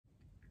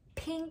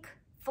Pink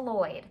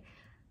Floyd.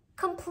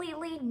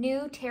 Completely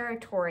new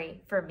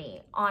territory for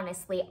me,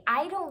 honestly.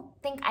 I don't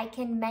think I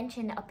can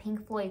mention a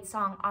Pink Floyd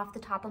song off the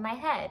top of my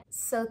head.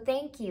 So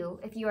thank you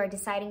if you are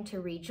deciding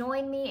to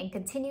rejoin me and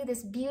continue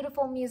this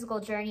beautiful musical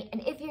journey.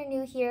 And if you're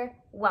new here,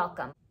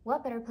 welcome.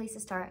 What better place to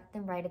start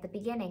than right at the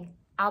beginning?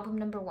 Album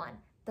number 1,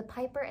 The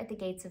Piper at the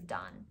Gates of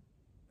Dawn.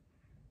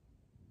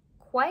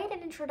 Quite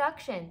an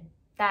introduction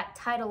that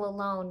title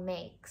alone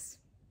makes.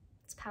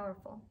 It's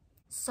powerful.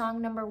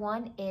 Song number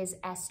 1 is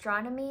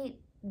Astronomie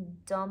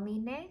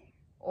Domine,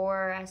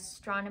 or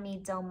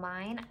Astronomie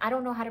Domine. I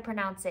don't know how to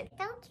pronounce it.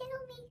 Don't kill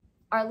me.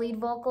 Our lead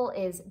vocal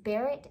is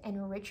Barrett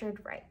and Richard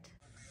Wright.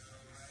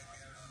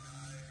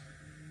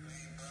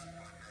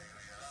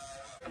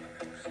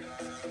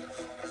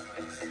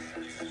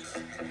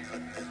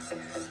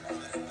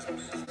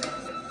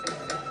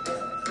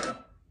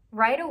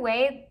 Right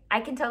away,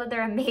 I can tell that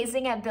they're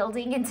amazing at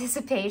building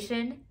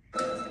anticipation.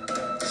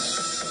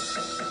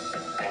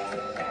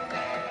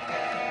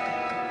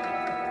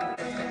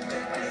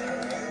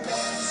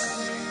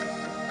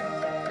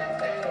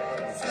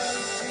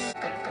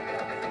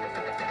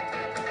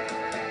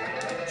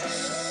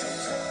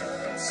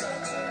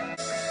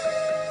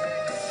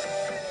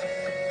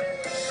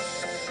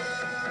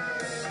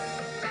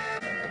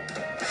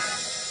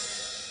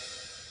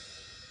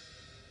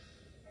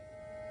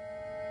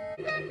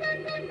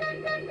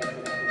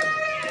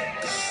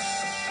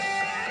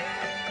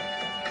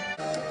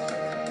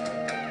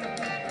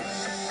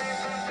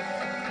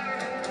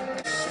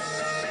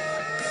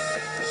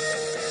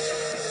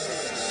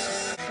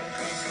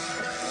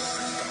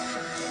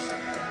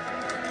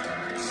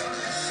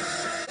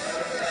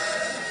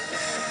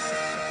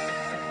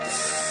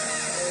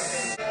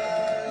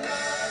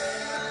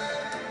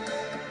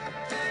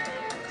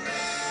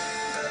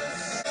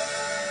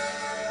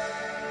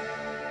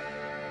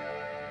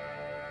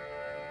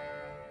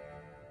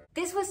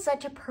 This was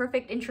such a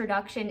perfect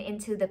introduction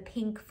into the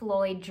Pink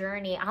Floyd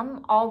journey.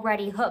 I'm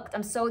already hooked.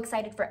 I'm so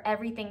excited for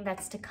everything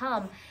that's to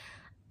come.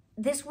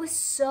 This was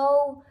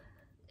so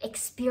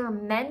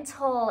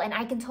experimental, and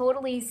I can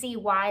totally see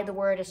why the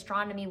word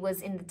astronomy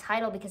was in the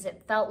title, because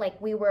it felt like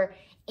we were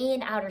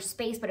in outer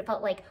space, but it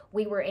felt like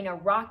we were in a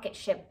rocket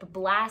ship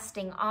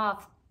blasting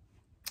off.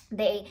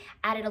 They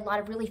added a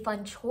lot of really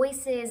fun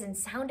choices and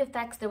sound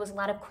effects. There was a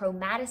lot of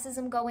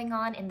chromaticism going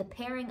on, and the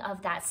pairing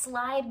of that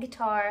slide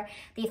guitar,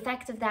 the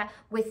effect of that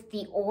with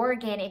the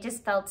organ, it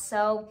just felt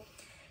so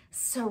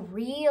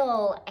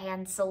surreal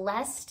and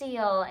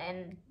celestial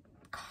and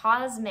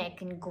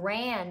cosmic and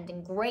grand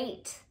and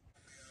great.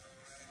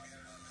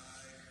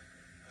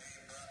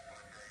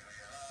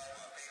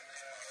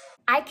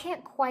 I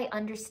can't quite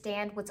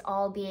understand what's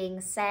all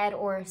being said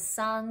or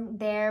sung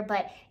there,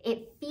 but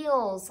it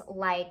feels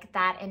like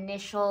that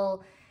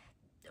initial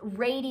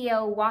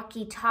radio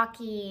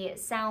walkie-talkie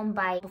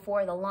soundbite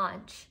before the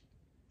launch.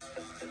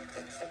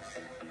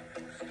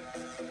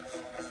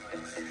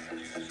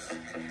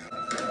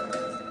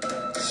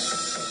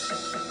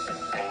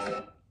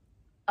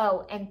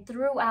 Oh, and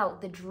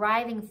throughout, the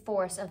driving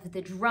force of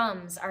the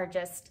drums are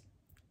just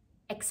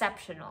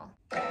exceptional.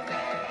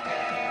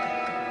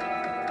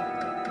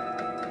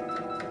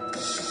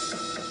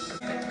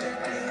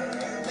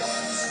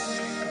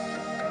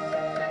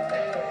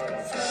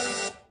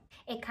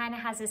 It kind of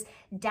has this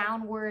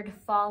downward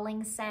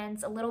falling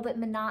sense, a little bit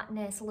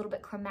monotonous, a little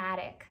bit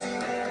chromatic.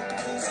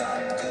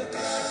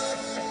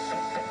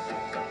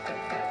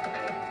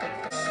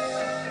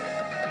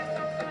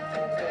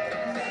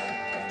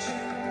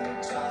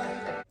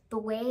 The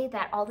way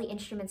that all the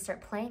instruments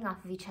start playing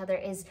off of each other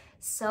is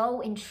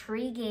so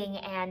intriguing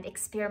and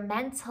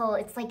experimental.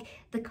 It's like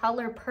the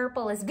color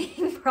purple is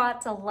being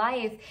brought to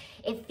life.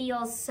 It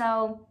feels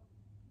so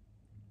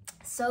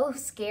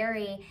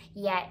scary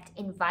yet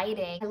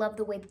inviting. I love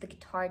the way that the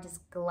guitar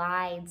just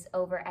glides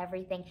over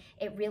everything.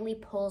 It really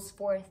pulls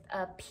forth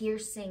a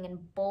piercing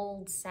and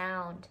bold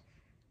sound.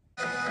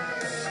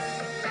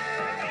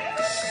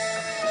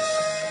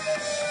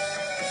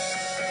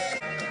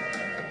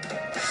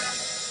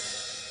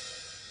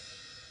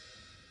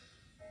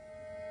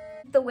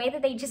 The way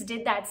that they just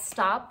did that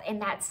stop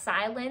and that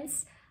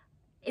silence,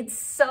 it's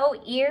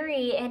so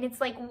eerie, and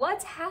it's like,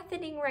 what's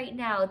happening right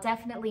now?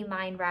 Definitely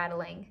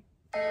mind-rattling.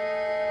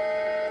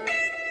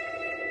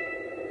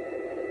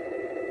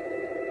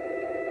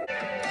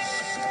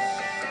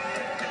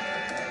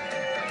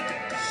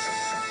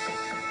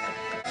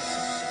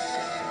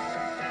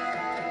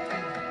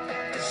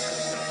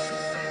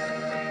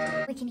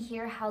 We can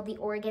hear how the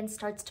organ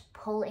starts to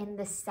pull in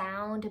the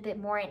sound a bit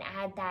more and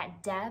add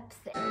that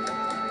depth.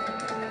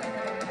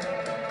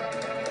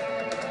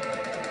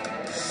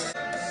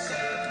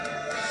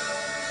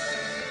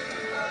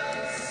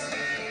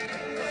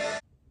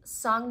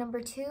 Song number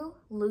 2,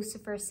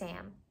 Lucifer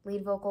Sam,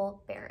 lead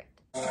vocal Barrett.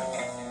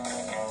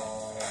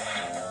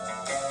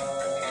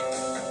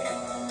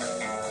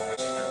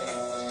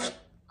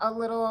 A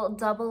little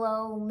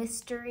 00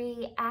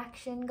 mystery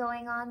action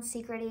going on,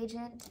 secret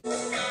agent.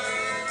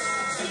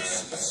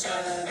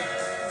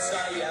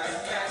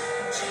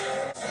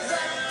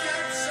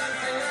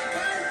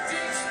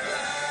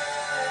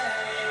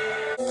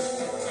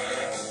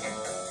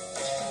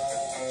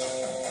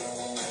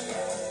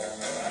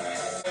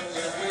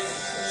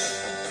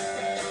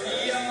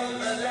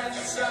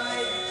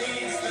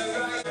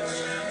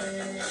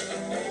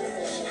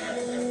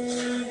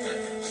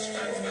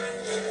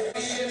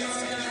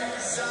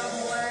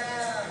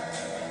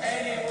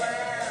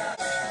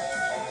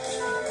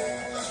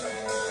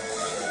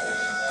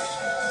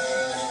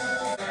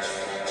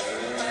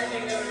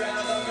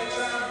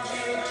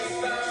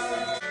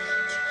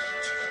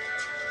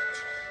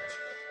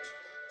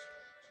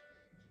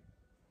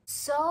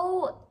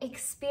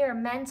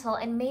 experimental,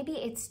 and maybe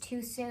it's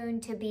too soon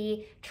to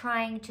be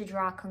trying to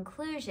draw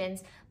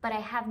conclusions, but I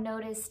have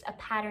noticed a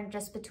pattern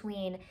just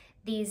between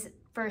these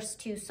first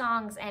two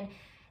songs, and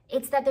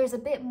it's that there's a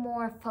bit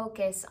more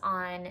focus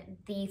on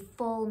the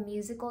full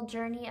musical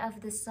journey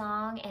of the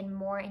song and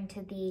more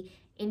into the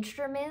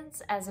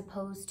instruments as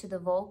opposed to the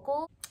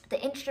vocal.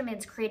 The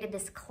instruments created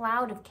this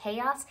cloud of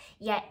chaos,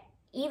 yet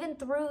even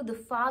through the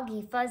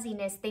foggy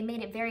fuzziness, they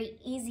made it very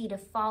easy to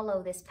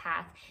follow this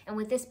path. And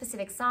with this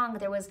specific song,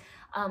 there was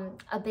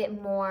a bit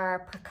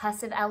more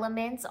percussive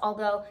elements,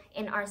 although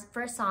in our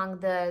first song,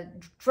 the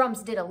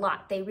drums did a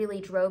lot. They really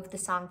drove the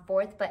song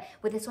forth. But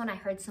with this one, I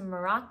heard some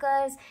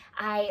maracas.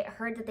 I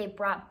heard that they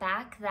brought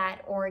back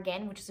that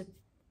organ, which is a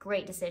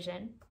great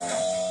decision.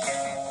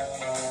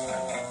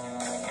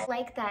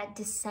 Like that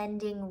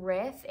descending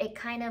riff, it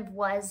kind of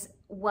was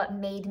what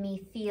made me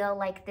feel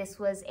like this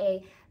was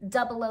a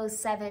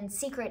 007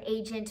 secret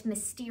agent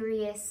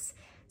mysterious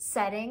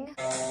setting.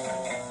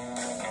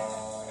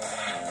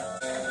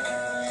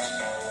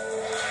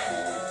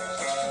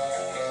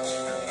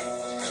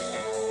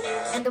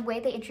 And the way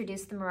they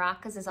introduced the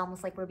maracas is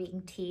almost like we're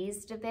being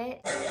teased a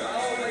bit.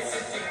 Always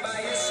sitting by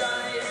your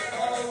side,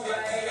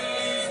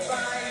 always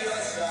by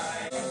your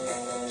side.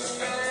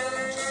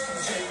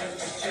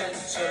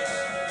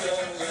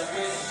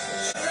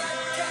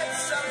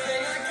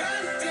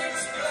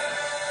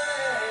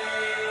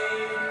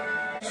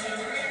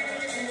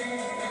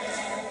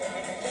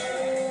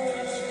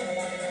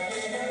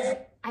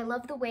 I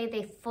love the way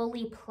they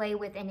fully play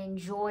with and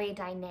enjoy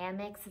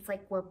dynamics. It's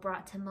like we're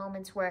brought to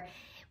moments where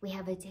we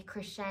have a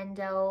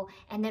crescendo,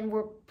 and then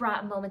we're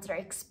brought moments that are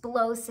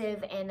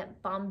explosive and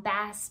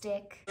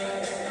bombastic.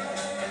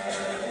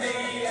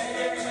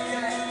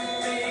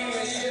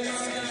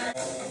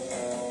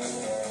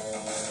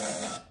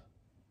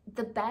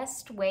 The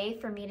best way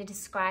for me to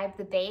describe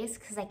the bass,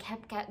 because I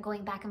kept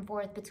going back and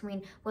forth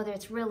between whether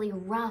it's really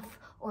rough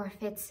or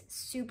if it's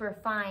super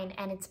fine,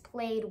 and it's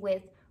played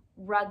with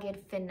rugged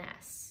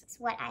finesse. It's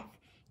what I've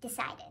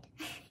decided.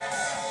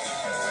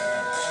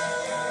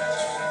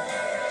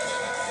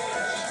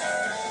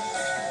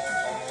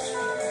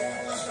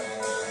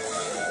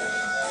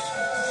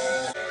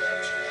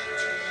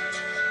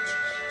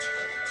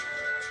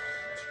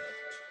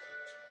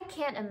 I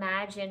can't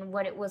imagine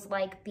what it was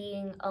like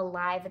being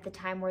alive at the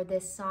time where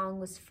this song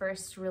was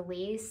first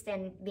released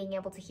and being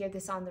able to hear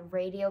this on the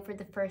radio for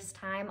the first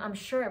time. I'm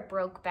sure it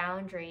broke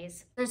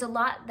boundaries. There's a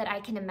lot that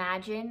I can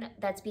imagine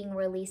that's being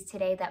released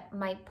today that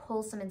might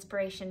pull some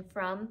inspiration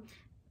from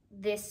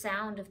this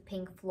sound of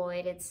Pink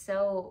Floyd. It's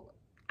so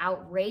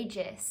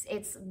outrageous.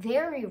 It's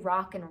very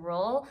rock and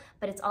roll,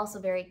 but it's also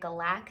very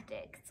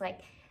galactic. It's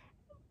like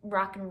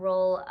rock and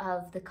roll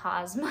of the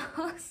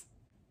cosmos.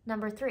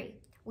 Number 3.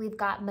 We've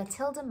got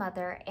Matilda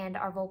Mother, and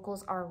our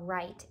vocals are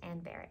Wright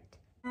and Barrett.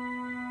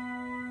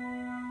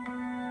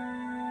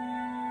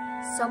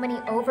 So many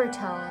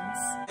overtones.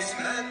 His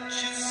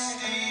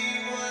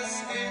Majesty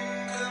was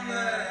in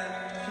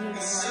command.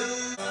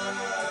 Beautiful.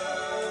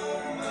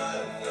 Oh,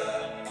 Mother,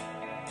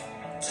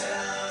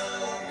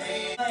 tell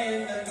me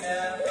in the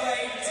net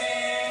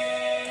waiting.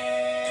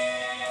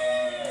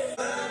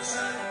 That's a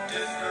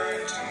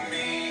different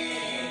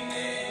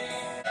meaning.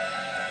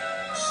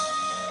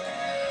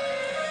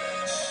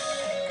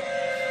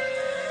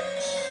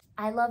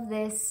 I love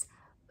this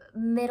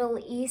Middle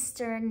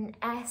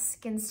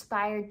Eastern-esque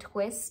inspired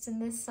twist in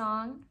this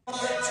song. A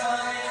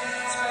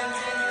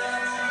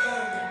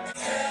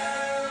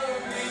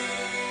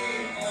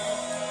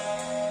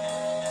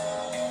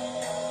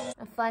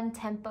fun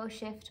tempo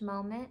shift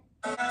moment.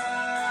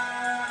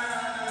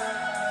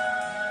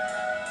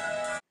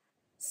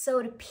 So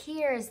it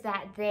appears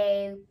that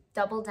they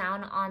double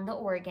down on the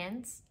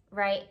organs,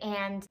 right?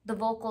 And the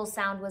vocal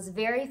sound was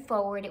very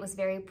forward, it was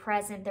very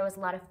present, there was a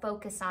lot of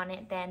focus on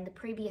it than the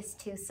previous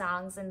two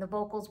songs, and the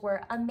vocals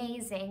were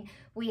amazing.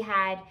 We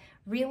had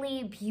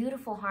really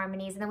beautiful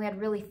harmonies, and then we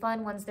had really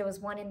fun ones. There was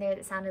one in there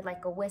that sounded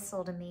like a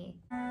whistle to me.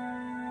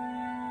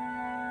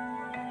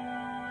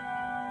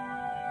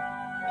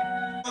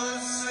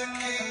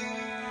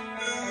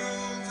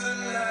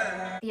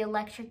 The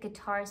electric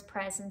guitar's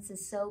presence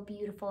is so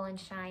beautiful and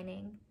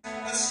shining.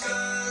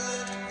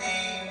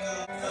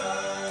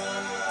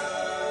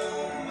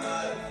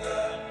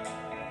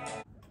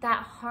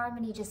 That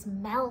harmony just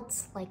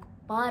melts like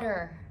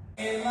butter.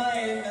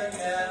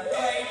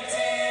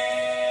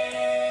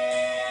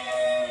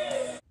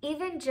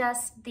 Even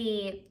just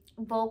the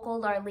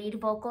vocal, our lead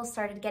vocal,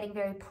 started getting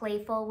very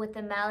playful with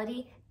the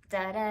melody.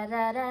 Da da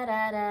da da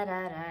da da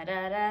da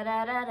da da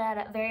da da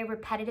da, very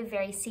repetitive,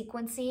 very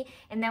sequency.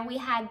 And then we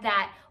had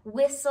that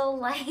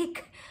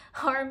whistle-like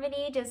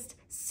harmony, just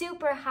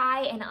super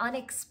high and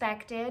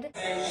unexpected.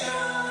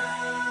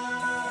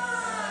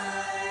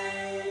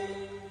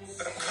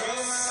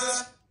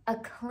 A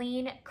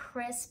clean,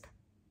 crisp,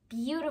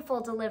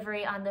 beautiful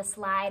delivery on the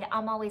slide.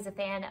 I'm always a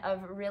fan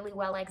of really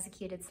well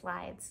executed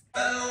slides.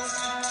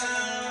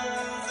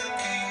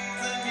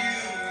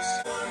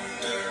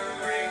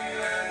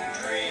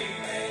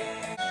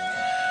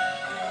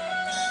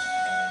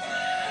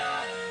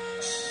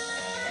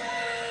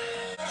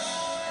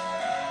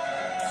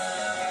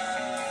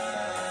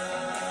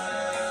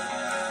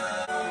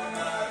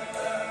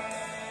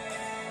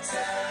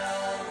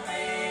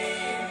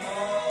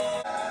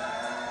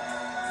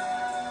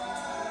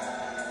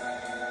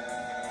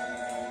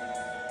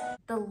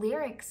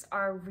 lyrics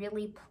are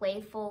really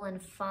playful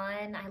and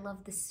fun. I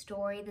love the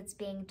story that's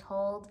being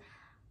told.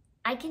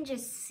 I can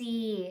just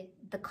see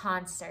the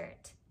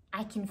concert.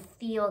 I can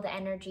feel the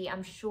energy.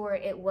 I'm sure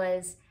it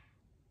was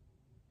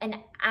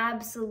an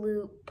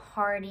absolute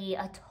party,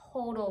 a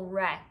total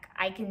wreck.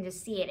 I can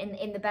just see it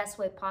in the best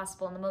way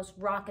possible, in the most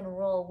rock and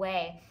roll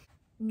way.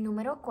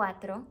 Número 4,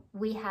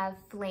 we have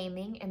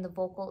Flaming, and the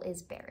vocal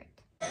is Barrett.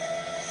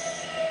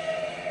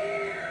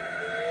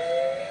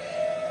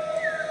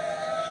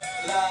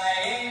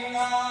 Lying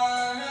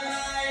on an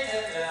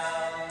island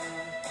down,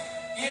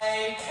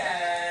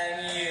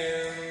 can you?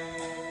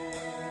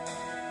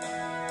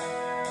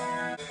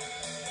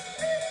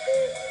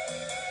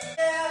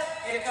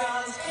 You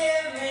can't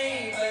hear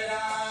me, but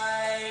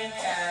I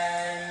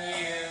can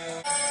you.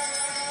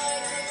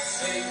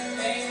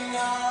 Sleeping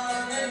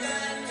on the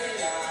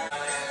dandelion.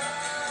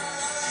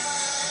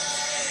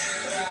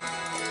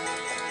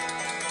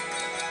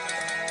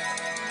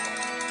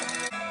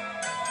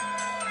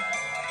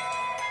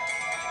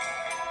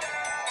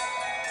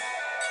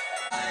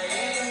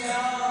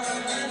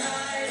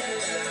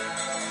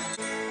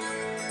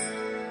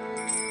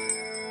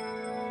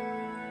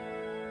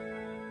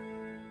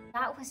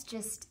 That was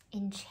just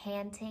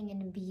enchanting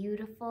and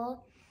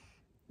beautiful.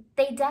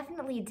 They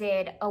definitely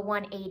did a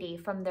 180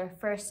 from their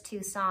first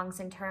 2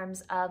 songs in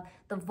terms of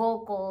the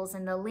vocals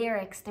and the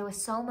lyrics. There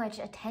was so much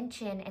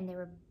attention and they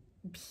were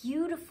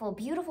beautiful,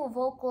 beautiful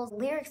vocals.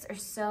 Lyrics are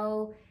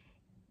so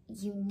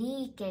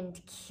unique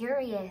and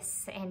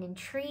curious and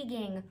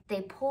intriguing.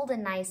 They pulled a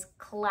nice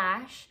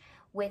clash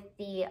with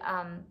the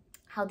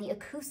how the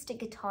acoustic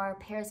guitar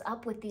pairs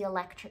up with the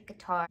electric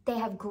guitar. They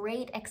have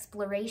great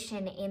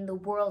exploration in the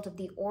world of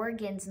the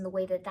organs and the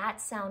way that that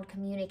sound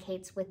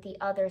communicates with the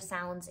other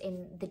sounds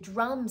in the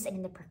drums and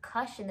in the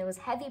percussion. There was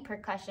heavy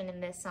percussion in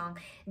this song.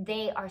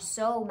 They are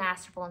so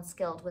masterful and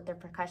skilled with their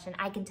percussion.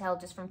 I can tell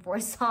just from 4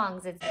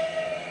 songs.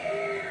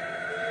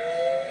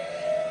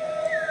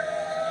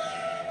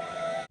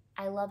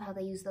 I love how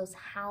they use those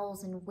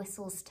howls and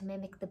whistles to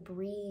mimic the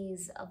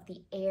breeze of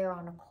the air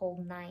on a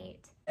cold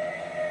night.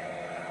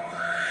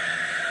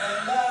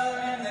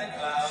 Alone in the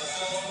clouds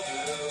so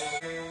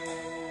blue.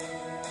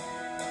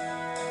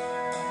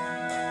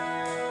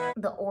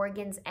 The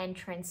organ's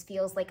entrance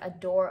feels like a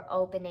door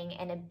opening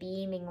and a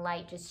beaming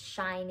light just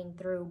shining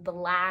through,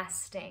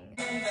 blasting.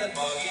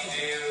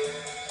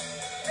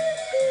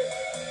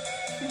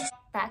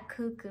 That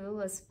cuckoo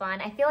was fun.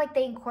 I feel like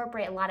they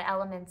incorporate a lot of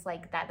elements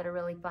like that that are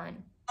really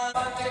fun.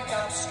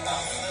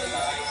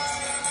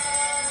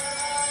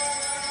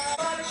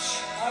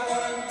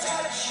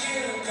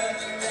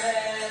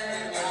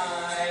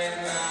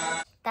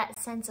 That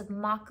sense of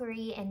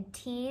mockery and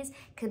tease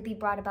could be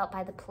brought about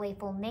by the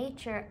playful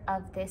nature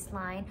of this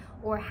line,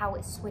 or how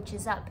it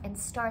switches up and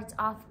starts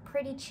off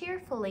pretty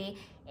cheerfully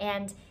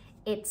and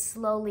it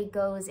slowly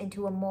goes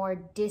into a more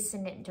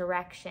dissonant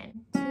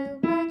direction. Too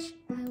much,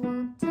 I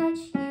won't touch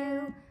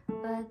you,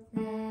 but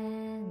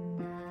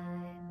then I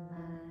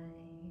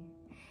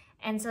might.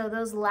 And so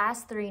those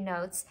last 3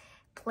 notes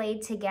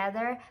played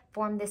together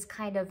form this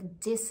kind of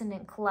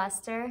dissonant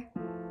cluster.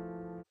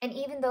 And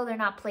even though they're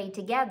not played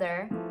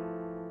together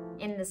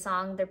in the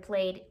song, they're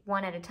played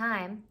one at a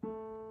time.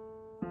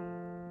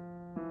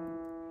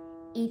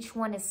 Each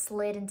one is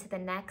slid into the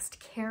next,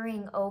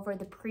 carrying over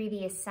the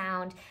previous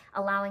sound,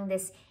 allowing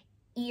this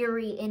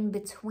eerie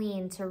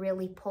in-between to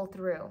really pull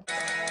through.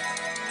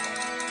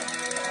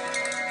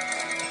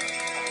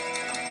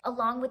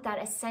 Along with that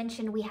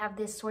ascension, we have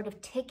this sort of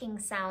ticking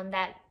sound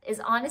that is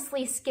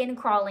honestly skin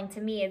crawling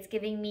to me. It's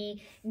giving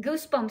me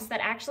goosebumps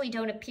that actually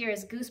don't appear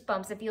as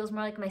goosebumps. It feels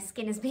more like my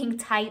skin is being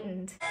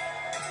tightened.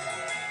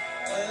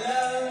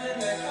 Alone in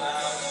the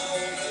clouds.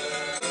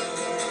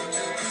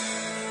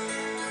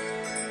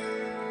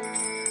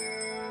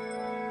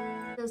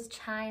 Those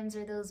chimes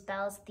or those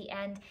bells at the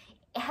end,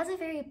 it has a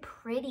very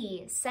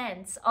pretty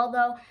sense,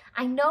 although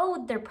I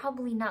know they're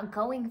probably not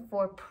going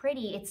for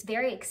pretty. It's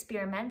very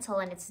experimental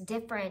and it's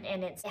different,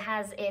 and it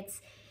has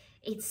its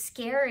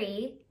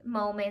scary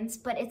moments,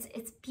 but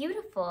it's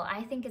beautiful.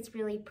 I think it's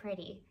really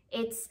pretty.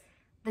 It's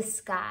the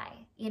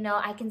sky, you know,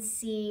 I can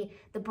see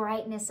the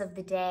brightness of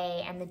the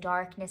day and the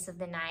darkness of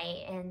the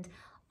night and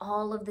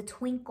all of the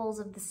twinkles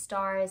of the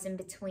stars in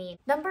between.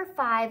 Number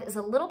 5 is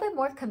a little bit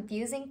more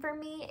confusing for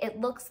me. It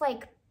looks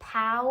like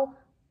pow,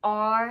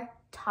 r,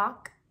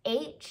 talk,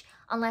 h,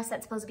 unless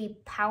that's supposed to be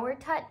power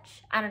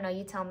touch. I don't know,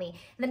 you tell me.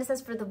 And then it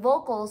says for the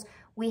vocals,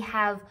 we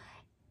have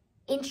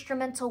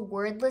instrumental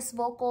wordless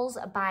vocals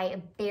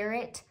by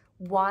Barrett,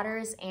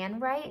 Waters,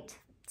 and Wright.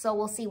 So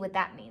we'll see what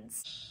that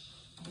means.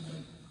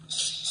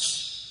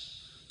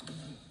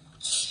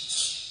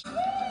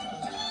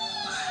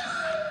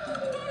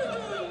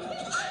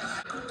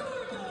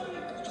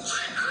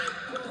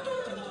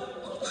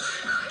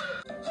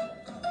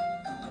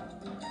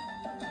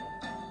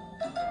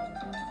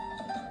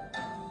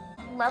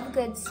 Love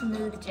good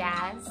smooth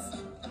jazz.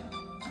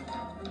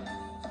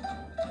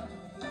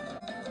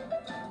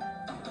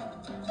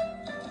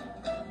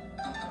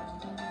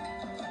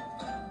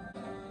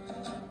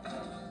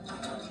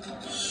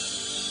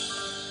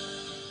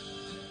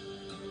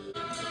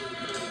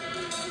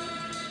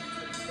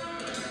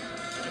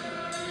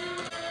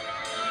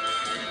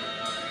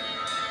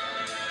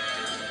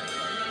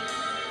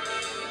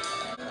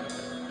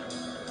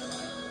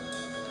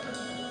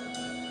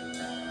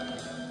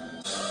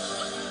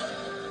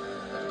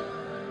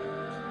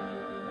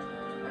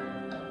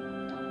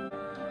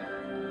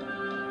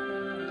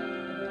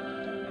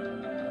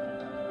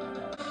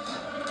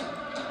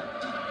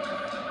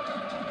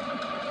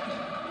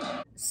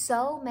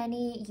 so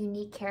many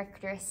unique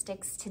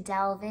characteristics to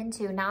delve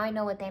into. Now I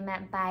know what they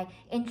meant by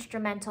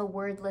instrumental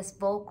wordless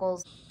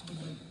vocals.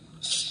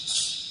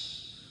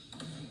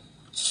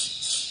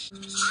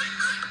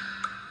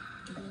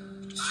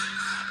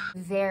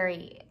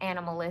 Very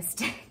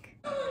animalistic.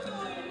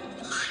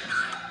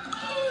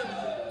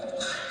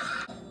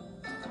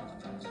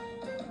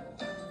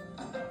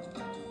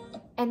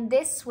 And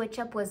this switch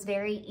up was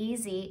very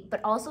easy,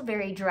 but also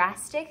very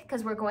drastic,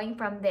 because we're going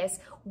from this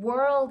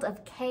world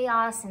of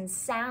chaos and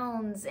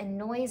sounds and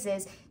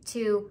noises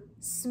to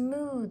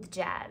smooth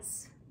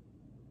jazz.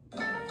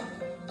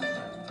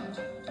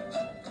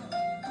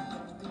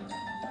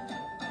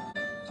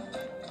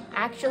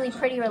 Actually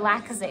pretty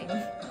relaxing.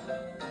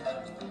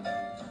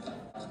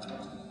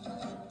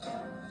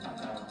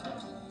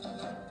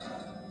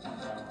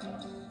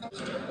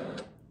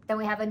 Then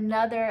we have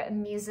another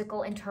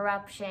musical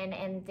interruption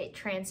and it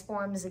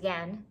transforms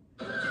again.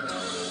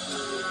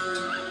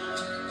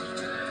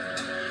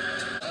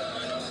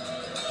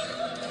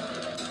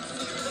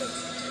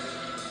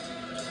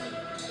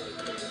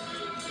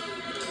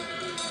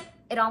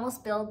 It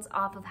almost builds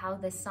off of how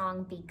this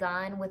song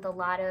begun, with a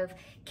lot of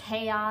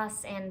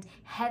chaos and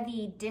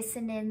heavy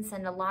dissonance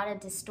and a lot of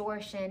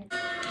distortion.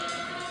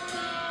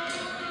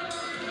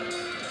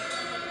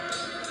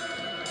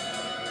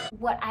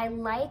 What I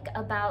like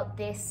about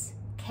this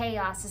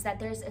chaos is that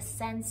there's a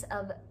sense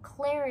of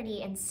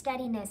clarity and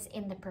steadiness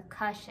in the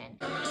percussion.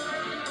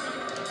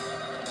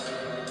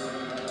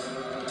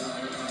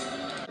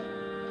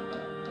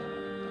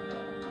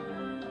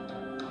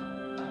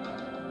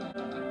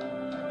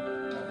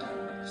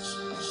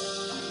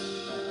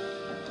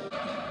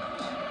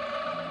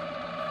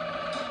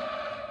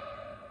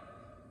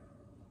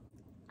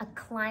 A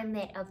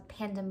climate of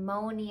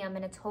pandemonium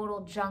and a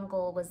total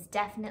jungle was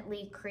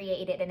definitely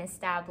created and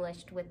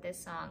established with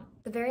this song.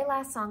 The very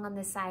last song on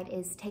this side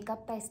is Take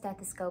Up Thy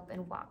Stethoscope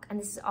and Walk. And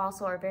this is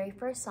also our very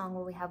first song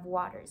where we have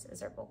Waters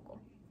as our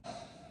vocal.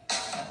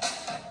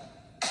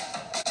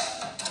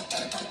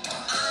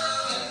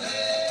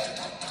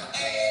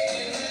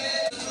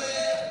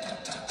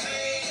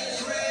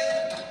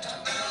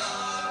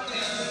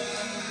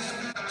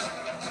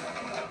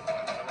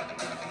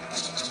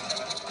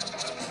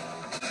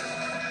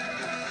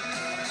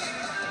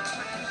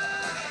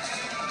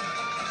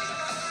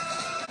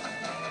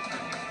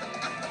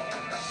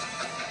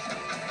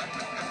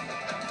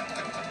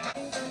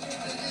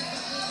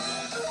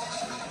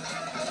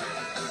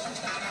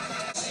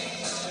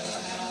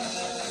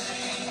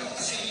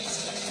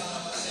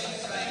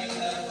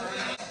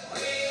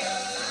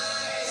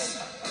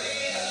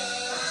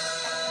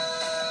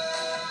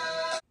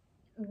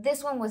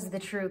 This one was the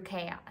true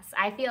chaos.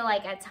 I feel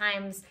like at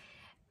times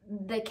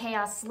the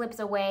chaos slips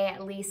away,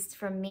 at least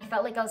from me. I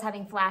felt like I was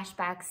having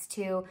flashbacks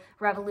to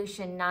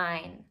Revolution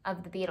 9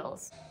 of the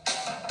Beatles.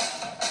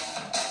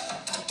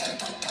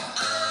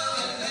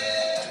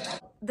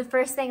 The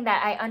first thing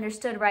that I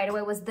understood right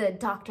away was the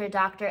doctor,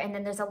 doctor, and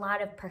then there's a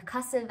lot of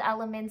percussive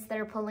elements that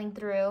are pulling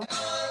through.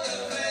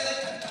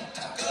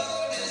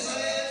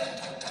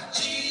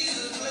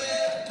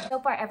 So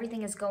far,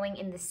 everything is going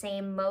in the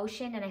same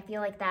motion, and I feel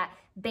like that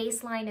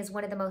bass line is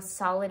one of the most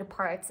solid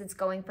parts that's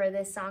going for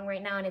this song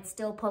right now, and it's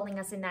still pulling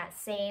us in that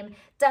same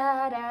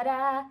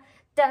da-da-da,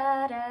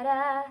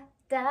 da-da-da,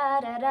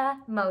 da-da-da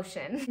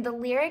motion. The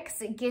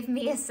lyrics give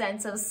me a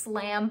sense of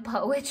slam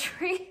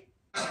poetry.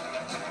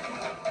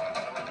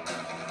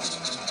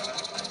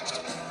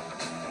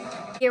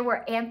 Here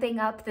we're amping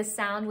up the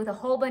sound with a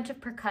whole bunch of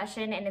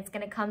percussion, and it's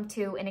gonna come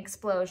to an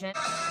explosion.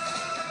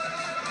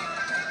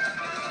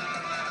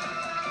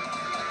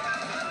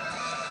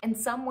 And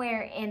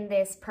somewhere in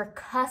this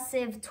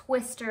percussive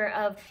twister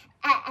of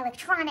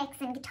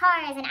electronics and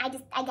guitars, and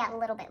I got a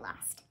little bit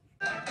lost.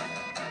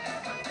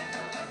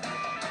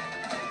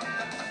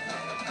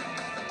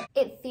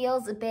 It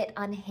feels a bit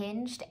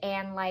unhinged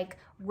and like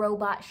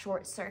robot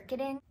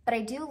short-circuiting, but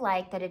I do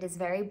like that it is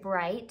very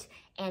bright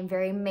and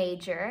very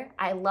major.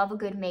 I love a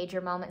good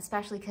major moment,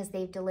 especially because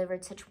they've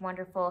delivered such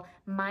wonderful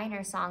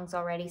minor songs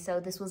already,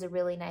 so this was a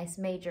really nice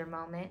major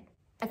moment.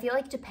 I feel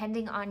like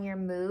depending on your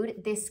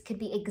mood, this could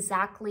be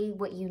exactly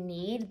what you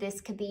need.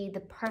 This could be the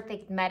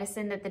perfect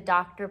medicine that the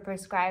doctor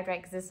prescribed, right?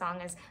 Because this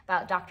song is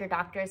about doctor,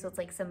 doctor, so it's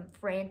like some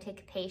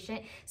frantic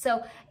patient.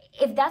 So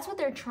if that's what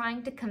they're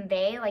trying to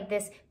convey, like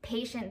this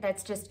patient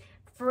that's just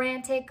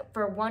frantic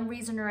for one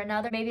reason or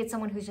another, maybe it's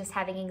someone who's just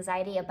having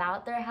anxiety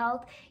about their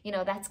health, you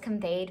know, that's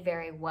conveyed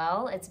very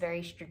well. It's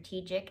very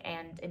strategic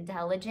and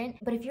intelligent.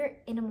 But if you're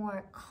in a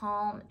more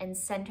calm and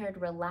centered,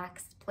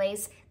 relaxed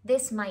place,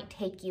 this might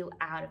take you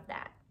out of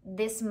that.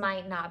 This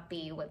might not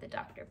be what the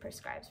doctor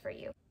prescribes for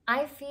you.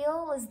 I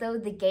feel as though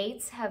the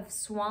gates have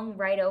swung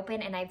right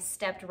open and I've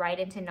stepped right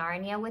into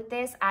Narnia with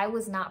this. I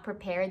was not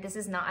prepared. This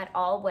is not at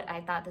all what I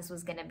thought this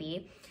was gonna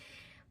be.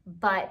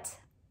 But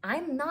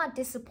I'm not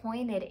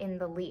disappointed in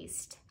the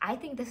least. I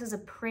think this is a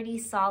pretty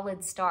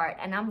solid start,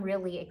 and I'm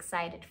really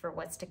excited for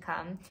what's to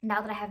come.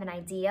 Now that I have an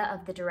idea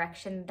of the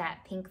direction that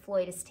Pink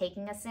Floyd is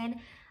taking us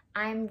in,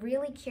 I'm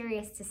really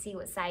curious to see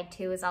what side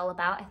 2 is all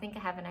about. I think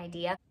I have an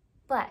idea,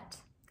 but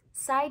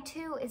Side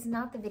 2 is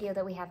not the video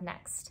that we have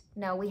next.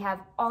 No, we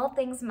have All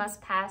Things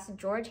Must Pass,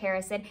 George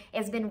Harrison.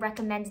 It's been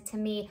recommended to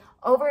me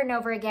over and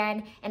over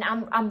again, and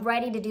I'm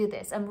ready to do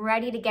this. I'm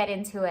ready to get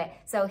into it.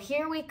 So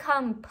here we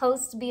come,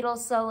 post-Beatles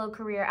solo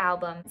career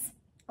albums.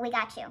 We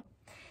got you.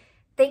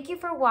 Thank you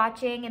for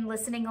watching and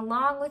listening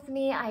along with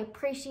me. I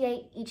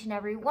appreciate each and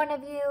every one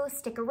of you.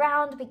 Stick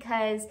around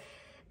because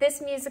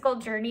this musical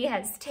journey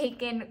has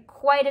taken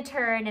quite a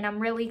turn, and I'm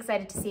really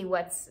excited to see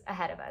what's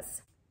ahead of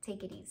us.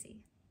 Take it easy.